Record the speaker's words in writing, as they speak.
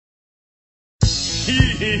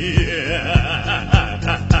This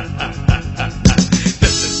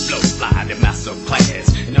is Blowfly, the master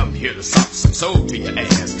class, and I'm here to sock some soul to your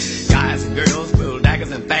ass. Guys and girls, pull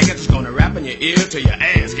daggers and faggots, gonna rap in your ear till your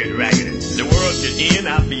ass get ragged. The world get in,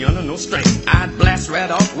 I'll be under no strain. I'd blast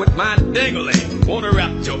right off with my dingling. Wanna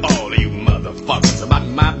rap to all of you motherfuckers about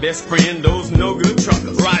my best friend, those no good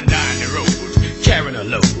truckers. Ride down the road, carrying a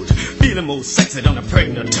load, feeling more sexy than a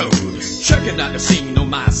pregnant toad. Checking out the scene on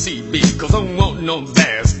my CB, cause I don't want no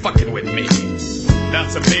bears fucking with me.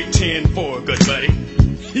 That's a big 10-4, good buddy.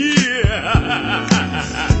 Yeah.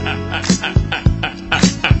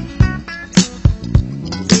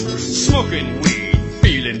 Smoking weed,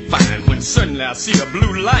 feeling fine, when suddenly I see a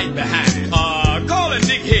blue light behind. Call a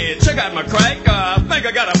dickhead, check out my crack. I think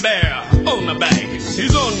I got a bear on my back.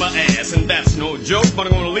 He's on my ass, and that's no joke, but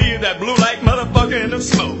I'm gonna leave that blue light motherfucker in the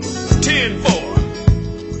smoke. 10-4.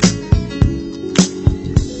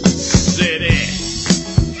 Steady.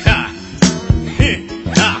 Ha. He.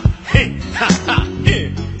 Ha. He. Ha. Ha. He.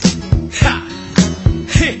 Ha.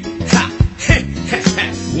 He. Ha. He.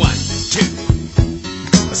 1, 2.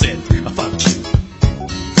 I said, fuck you.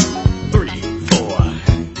 3,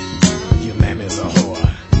 4. Your mammy's a whore.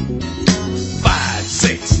 5,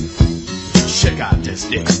 6. Check out this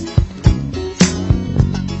dick.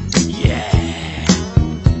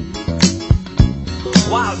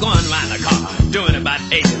 While going around the car, doing about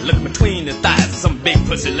 80, looking between the thighs of some big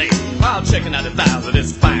pussy lady. While checking out the thighs of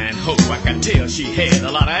this fine hoe, I could tell she had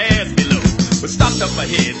a lot of ass below. But stopped up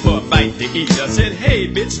ahead for a bite to eat. I said, hey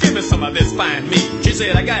bitch, give me some of this fine meat. She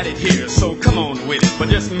said, I got it here, so come on with it, but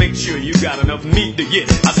just make sure you got enough meat to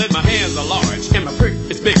get it. I said, my hands are large and my prick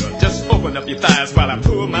is bigger. Just open up your thighs while I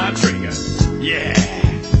pull my trigger. Yeah.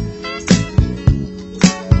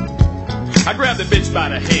 I grabbed the bitch by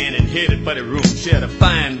the hand and headed for the room. She had a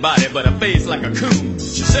fine body but a face like a coon.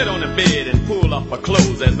 She sat on the bed and pulled off her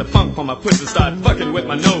clothes as the funk from my pussy started fucking with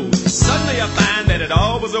my nose. Suddenly I find that it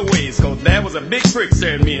all was a waste, cause there was a big prick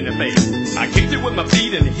staring me in the face. I kicked it with my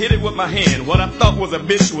feet and hit it with my hand. What I thought was a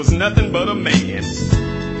bitch was nothing but a man.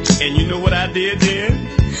 And you know what I did then?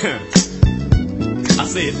 I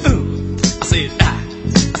said, ooh. I said, ah.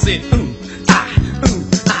 I said, ooh. Ah. Ooh.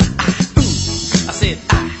 Ah. Ah. Ooh. I said,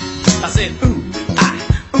 ah. I said, ooh,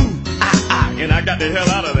 ah, and I got the hell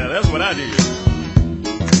out of there. That's what I did.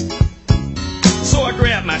 So I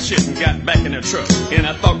grabbed my shit and got back in the truck, and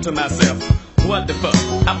I thought to myself, what the fuck?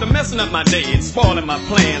 After messing up my day and spoiling my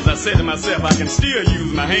plans, I said to myself, I can still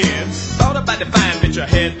use my hands. Thought about the fine bitch I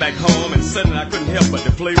had back home, and suddenly I couldn't help but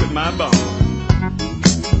to play with my bone.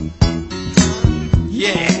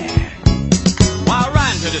 Yeah. While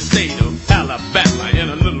riding to the state of Alabama, in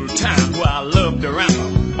a little town where I loved around her,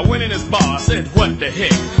 I went in his bar, I said, what the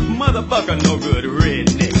heck? Motherfucker, no good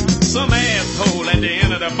redneck. Some asshole at the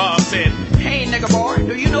end of the bar said, hey nigga boy,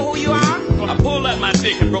 do you know who you are? I pulled out my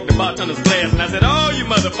dick and broke the bartender's glass, and I said, oh, you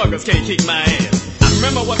motherfuckers can't kick my ass. I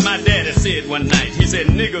remember what my daddy said one night. He said,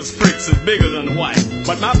 niggas' freaks is bigger than white.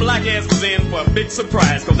 But my black ass was in for a big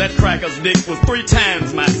surprise, cause that cracker's dick was 3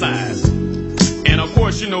 times my size. And of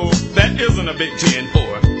course, you know, that isn't a big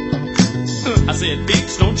 10-4. I said,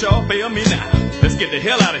 bitch, don't y'all fail me now. Let's get the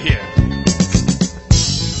hell out of here.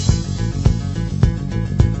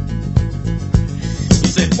 He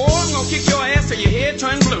said, boy, I'm gonna kick your ass till your head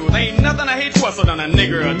turn blue. There ain't nothing I hate worse than a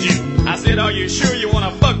nigger or Jew. I said, are you sure you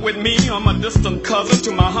wanna fuck with me? I'm a distant cousin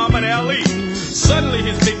to Muhammad Ali. Suddenly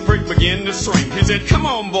his big freak began to shrink. He said, come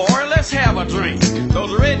on, boy, let's have a drink.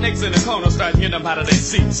 Those rednecks in the corner started getting up out of their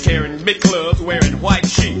seats, carrying big clubs, wearing white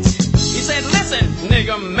sheets. He said, listen,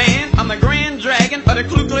 nigga man, I'm the Grand Dragon of the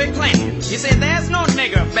Ku Klux Klan. He said, there's no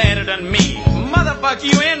nigger better than me. Motherfuck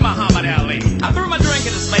you and Muhammad Ali. I threw my drink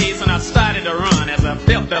in his face and I started to run as I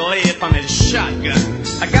felt the lead from his shotgun.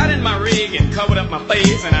 I got in my rig and covered up my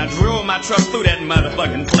face, and I drove my truck through that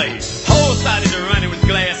motherfucking place. Hole started to run with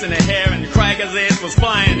glass in the hair, and Cracker's ass was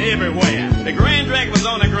flying everywhere. The Grand Dragon was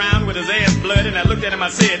on the ground with his ass bloody, and I looked at him, I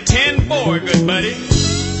said, 10-4, good buddy.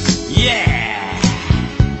 Yeah.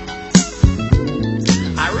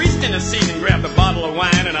 I reached in the seat and grabbed a bottle of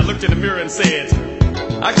wine, and I looked in the mirror and said,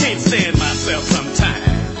 I can't stand myself sometimes.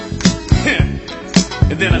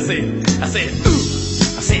 And then I said, ooh. I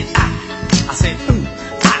said, ah. I said, ooh.